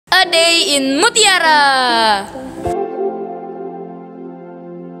today in Mutiara.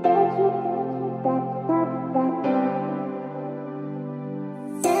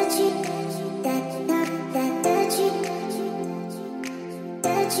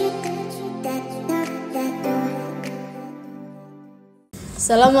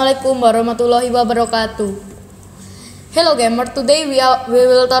 Assalamualaikum warahmatullahi wabarakatuh. Hello gamer, today we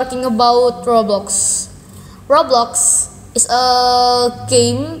will talking about Roblox. Roblox is a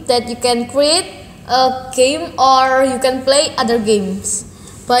game that you can create a game or you can play other games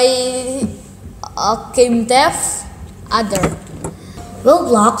by a game dev other.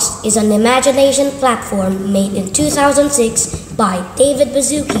 Roblox is an imagination platform made in 2006 by David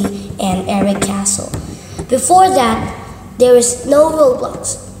Baszucki and Eric Castle. Before that, there is no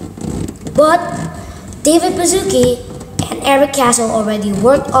Roblox, but David Baszucki and Eric Castle already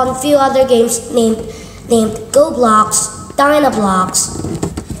worked on a few other games named GoBlocks, Dynablocks,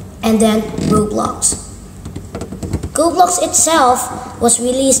 and then Roblox. GoBlocks itself was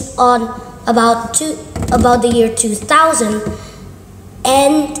released on about the year 2000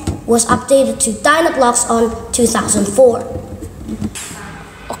 and was updated to Dynablocks on 2004.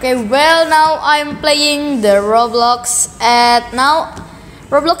 Okay, well now I'm playing the Roblox and now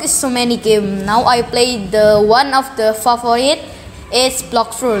Roblox is so many game. Now I played the one of the favorite is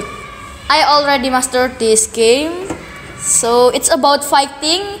Block Fruit. I already mastered this game. So it's about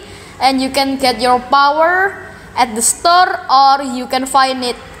fighting and you can get your power at the store or you can find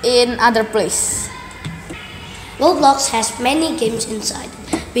it in other place. Roblox has many games inside.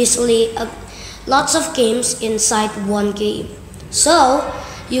 Basically, lots of games inside one game. So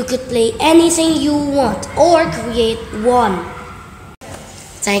you could play anything you want or create one.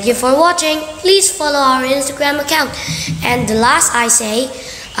 Thank you for watching. Please follow our Instagram account. And the last I say,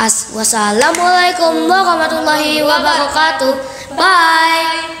 wassalamualaikum warahmatullahi wabarakatuh.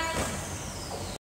 Bye.